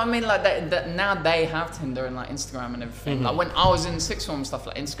you know what I mean. Like that now they have Tinder and like Instagram and everything. Mm-hmm. Like when I was in sixth form and stuff,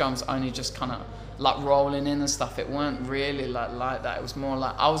 like Instagram's only just kind of like rolling in and stuff. It weren't really like that. It was more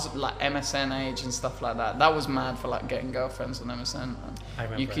like I was like MSN age and stuff like that. That was mad for like getting girlfriends on MSN. Man. I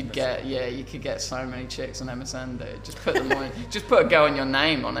remember you could MSN. you could get so many chicks on MSN, dude. Just put them on. Just put a girl in your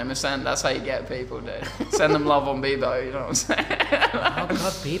name on MSN. That's how you get people, dude. Send them love on Bebo. You know what I'm saying? Oh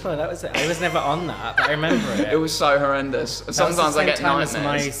god, Bebo, that was it. I was never on that, but I remember it. It was so horrendous. That Sometimes was the I same get time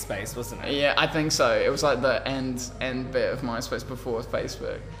nightmares. as MySpace, wasn't it? Yeah, I think so. It was like the end bit of MySpace before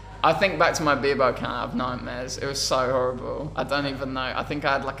Facebook. I think back to my Bebo account, I have nightmares. It was so horrible. I don't even know. I think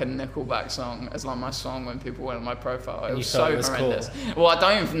I had like a Nickelback song as like my song when people went on my profile. It was so horrendous. Well, I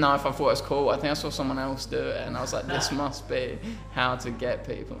don't even know if I thought it was cool. I think I saw someone else do it and I was like, this must be how to get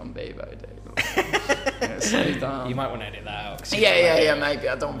people on Bebo, dude. It's so dumb. You might want to edit that out. 'Cause Yeah, maybe.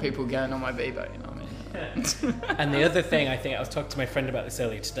 I don't want people going on my Bebo, you know what I mean? And the other thing, I was talking to my friend about this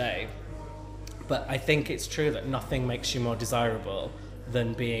earlier today, but I think it's true that nothing makes you more desirable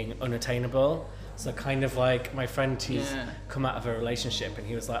than being unattainable. So kind of like my friend, he's come out of a relationship and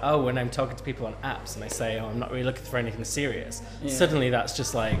he was like, oh, when I'm talking to people on apps and I say, oh, I'm not really looking for anything serious, suddenly that's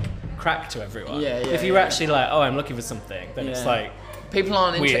just like crack to everyone. If you're actually like, oh, I'm looking for something, then it's like, people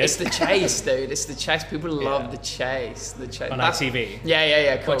aren't weird. It's the chase, dude. It's the chase. People love the chase. The chase. On ITV.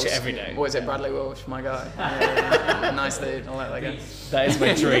 Yeah. Cool. Watch it every day. What is it, Bradley Walsh, my guy? Yeah. Nice dude. I like that guy. That is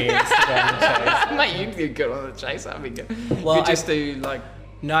my dream, is to go on the chase. Mate, you'd do good on the chase. That'd be good. Well, you just do like.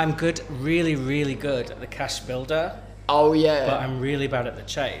 No, I'm good, really, really good at the cash builder. Oh yeah. But I'm really bad at the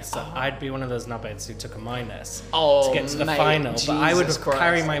chase. So I'd be one of those knobheads who took a minus Oh, to get to the mate, final. But I would Jesus Christ.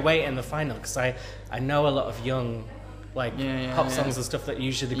 carry my weight in the final because I know a lot of young, like, pop songs and stuff that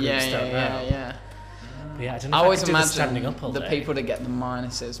usually the groups don't know. Yeah. Yeah, I don't know. I if always could do the standing imagine up all the day. people that get the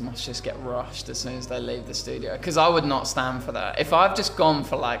minuses must just get rushed as soon as they leave the studio. Because I would not stand for that. If I've just gone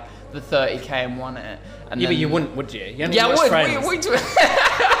for like the 30k and won it, and Yeah, then, but you wouldn't, would you? You Yeah, I would. Friends. We do.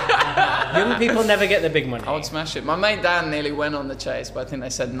 Young people never get the big money. I would smash it. My mate Dan nearly went on the chase, but I think they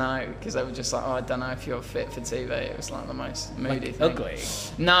said no because they were just like, oh, I don't know if you're fit for TV. It was like the most moody thing. Ugly.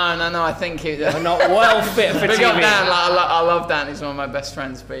 No. I think he. We're not well fit for Big TV. up Dan. I love Dan. He's one of my best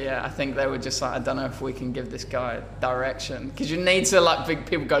friends. But yeah, I think they were just like, I don't know if we can give this guy direction because you need to like big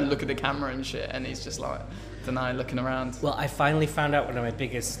people go look at the camera and shit, and he's just like, don't know, looking around. Well, I finally found out one of my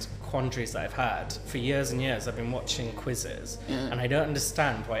biggest quandaries that I've had for years and years. I've been watching quizzes, and I don't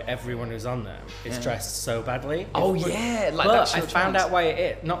understand why everyone who's on them is dressed so badly. Oh yeah, like But that's I your found chance. out why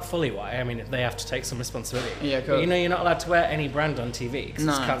it is. Not fully why. I mean, they have to take some responsibility. Yeah, cool. But you know, you're not allowed to wear any brand on TV because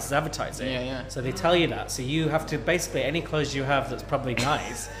No. it counts as advertising. Yeah. So they tell you that. So you have to basically any clothes you have that's probably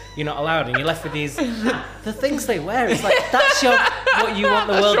nice, you're not allowed, and you're left with these. The things they wear. It's like that's what you want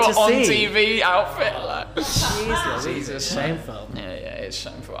the world That's to your see. on TV outfit. Like. Jesus, shameful. Yeah, it's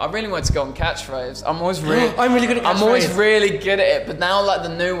shameful. I really want to go on catchphrases. I'm always really, I'm really good at I'm always catchphrases. really good at it. But now, like the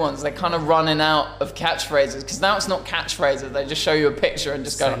new ones, they're kind of running out of catchphrases because now it's not catchphrases. They just show you a picture and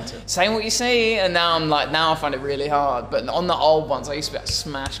just go, Sentence. say what you see. And now I find it really hard. But on the old ones, I used to be able to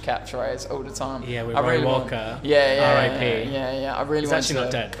smash catchphrase all the time. Yeah, with I Roy really Walker. Yeah. R.I.P. Yeah. I really He's want actually to.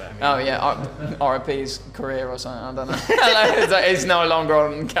 not dead, but I mean, Oh yeah, R.I.P.'s career or something. I don't know. It's no longer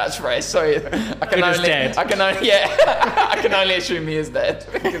on catchphrase. Sorry, I can Good as only. dead. I can only. Yeah, I can only assume he is dead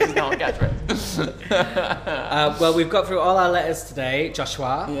because it's not on catchphrase. Well, we've got through all our letters today,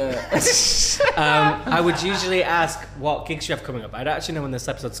 Joshua. Yeah. I would usually ask what gigs you have coming up. I don't actually know when this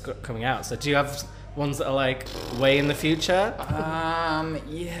episode's coming out. So do you have ones that are like way in the future?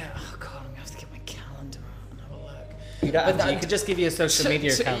 Yeah. Oh god, I'm gonna have to get my calendar out and have a look. You don't have But to. You could just give you a social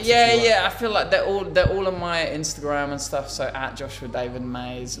media account. if you Yeah. want. I feel like they're all on my Instagram and stuff. So at Joshua David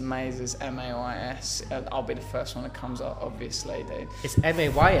Mays. Mays is Mays. I'll be the first one that comes up, obviously, dude. It's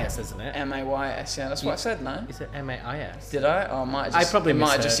MAYS, isn't it? Mays. Yeah, that's what I said. No. Is it MAIS? Did I? Oh, I might have I just, probably it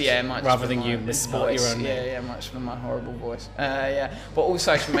might have just, misheard, yeah, it might just rather be than my you misspelled your voice. own name. Yeah, it might just be my horrible voice. Yeah, but all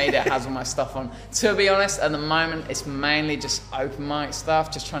social media has all my stuff on. To be honest, at the moment, it's mainly just open mic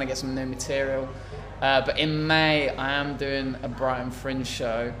stuff, just trying to get some new material. But in May, I am doing a Brighton Fringe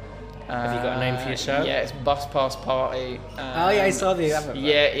show. Have you got a name for your show? Yeah, it's Bus Pass Party. Oh yeah, I saw the advert.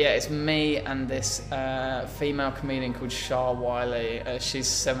 Yeah, it's me and this female comedian called Shah Wiley. She's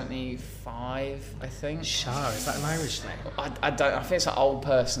 75, I think. Shah, is that an Irish name? I don't. I think it's an old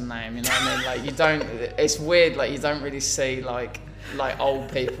person name. You know what I mean? Like you don't. It's weird. Like you don't really see like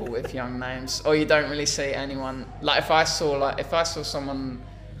old people with young names, or you don't really see anyone. Like if I saw someone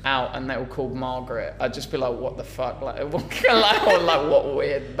out and they were called Margaret, I'd just be like, what the fuck? Like what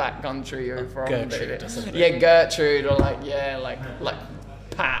weird backcountry you're from? Gertrude dude? or something. Yeah, Gertrude, or like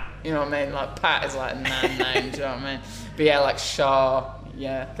Pat. You know what I mean? Like Pat is like a nan name. Do you know what I mean? But yeah, like Shah.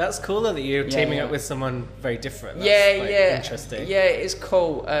 Yeah. That's cool though that you're teaming yeah. up with someone very different. That's, interesting. Yeah, it's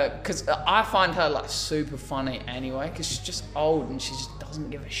cool because I find her like super funny anyway because she's just old and she just doesn't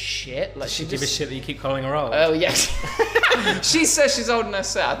give a shit. Like She give a shit that you keep calling her old. Oh yes. She says she's old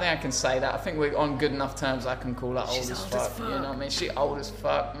enough. I think I can say that. I think we're on good enough terms. I can call her old as fuck. You know what I mean? She's old as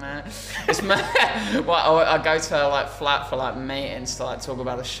fuck, man. It's mad. Well, I go to her like flat for like meetings to like talk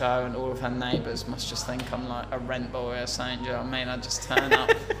about the show, and all of her neighbours must just think I'm like a rent boy or something. Do you know what I mean? I just turn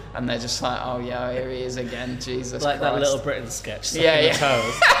up, and they're just like, "Oh yeah, here he is again." Jesus like Christ. that Little Britain sketch. Sucking Yeah, the yeah.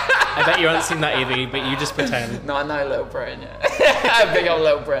 toes. I bet you haven't seen that either, but you just pretend. No, I know Little Britain. Yeah, big old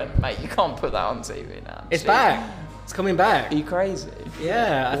Little Britain, mate. You can't put that on TV now. It's Jeez. back. It's coming back. Are you crazy?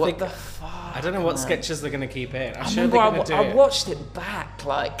 Yeah, I What think. the fuck? I don't know what man? sketches they're going to keep in. I'm I sure remember they're going to do I it. watched it back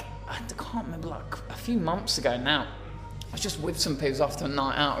like I can't remember, like a few months ago now. I was just with some people after a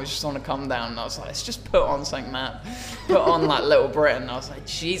night out. I was just on a come down, and I was like, let's just put on something mad. Put on like Little Britain. And I was like,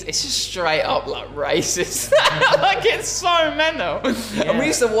 jeez, it's just straight up like racist. Like it's so mental. And I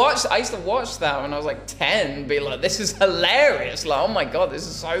used to watch that when I was like 10. Be like, this is hilarious. Like, oh my god, this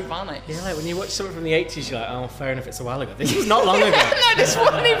is so funny. Yeah, like when you watch something from the 80s, you're like, oh, fair enough, it's a while ago. This was not long ago. No, this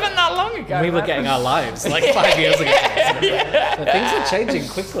wasn't even that long ago. We were man. getting our lives like 5 years ago. So things are changing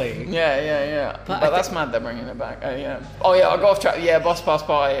quickly. Yeah. But I that's mad they're bringing it back. Yeah. Oh yeah, I got off track. Yeah, Boss Pass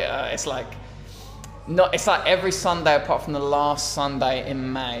Party. It's like every Sunday apart from the last Sunday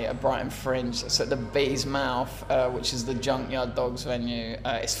in May at Brighton Fringe. It's at the Bee's Mouth, which is the Junkyard Dogs venue.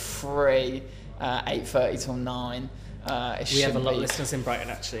 It's free, 8:30 till 9. We have a lot of listeners in Brighton,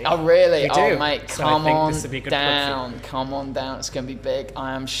 actually. Oh, really? We do. Oh, mate, So come I think on this would be a good down. Come on down. It's going to be big.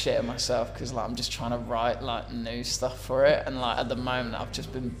 I am shitting myself because like, I'm just trying to write like new stuff for it. And like at the moment, I've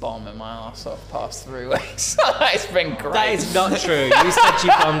just been bombing my ass off the past 3 weeks. It's been great. That is not true. You said you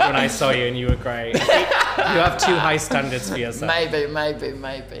bombed when I saw you and you were great. You have too high standards for yourself. Maybe.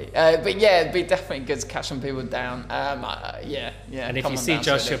 But yeah, it'd be definitely good to catch some people down. Yeah. And if you see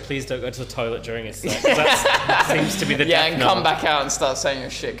Joshua, please don't go to the toilet during his set. That seems to be the yeah, and come back out and start saying you're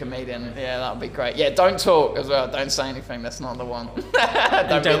a shit comedian. Yeah, that'd be great. Yeah, don't talk as well. Don't say anything. That's not the one. don't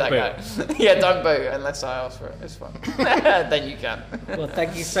be that guy. Yeah, don't boo unless I ask for it. It's fine. Then you can. Well,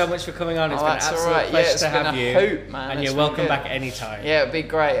 thank you so much for coming on. It's been an absolute right. pleasure to have you. Hoot, man. And you're welcome back anytime. Yeah, it'd be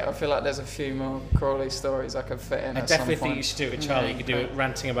great. I feel like there's a few more Crawley stories I could fit in. I definitely think you should do it with Charlie. You could do it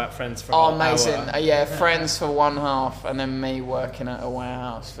ranting about Friends for amazing. Hour. Yeah, Friends for one half, and then me working at a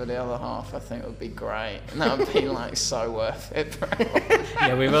warehouse for the other half. I think it would be great. And that would be like so worth it.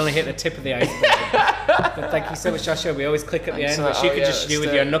 Yeah, we've only hit the tip of the iceberg. But thank you so much, Joshua. We always click at the end, which you could just do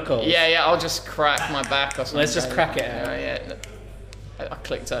with your knuckles. Yeah, I'll just crack my back or something. Let's just crack it out. Yeah. I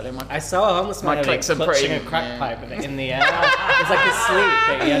clicked earlier. I saw a homeless man clutching a crack pipe in the air. It was like asleep,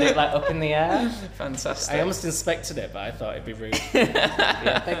 but he had it like up in the air. Fantastic. I almost inspected it, but I thought it'd be rude.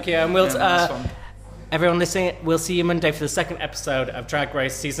 Yeah, thank you. And we'll everyone listening, we'll see you Monday for the second episode of Drag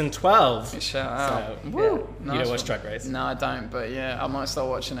Race Season 12. Shout out. So, you don't watch Drag Race? No, I don't, but yeah, I might start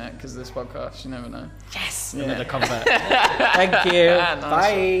watching it because of this podcast. You never know. Yes! Yeah. Another convert. Thank you.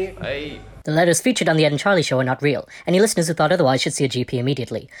 Bye. Bye. The letters featured on The Ed and Charlie Show are not real. Any listeners who thought otherwise should see a GP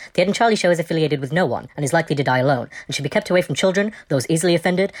immediately. The Ed and Charlie Show is affiliated with no one and is likely to die alone and should be kept away from children, those easily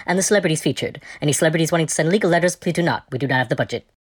offended, and the celebrities featured. Any celebrities wanting to send legal letters, please do not. We do not have the budget.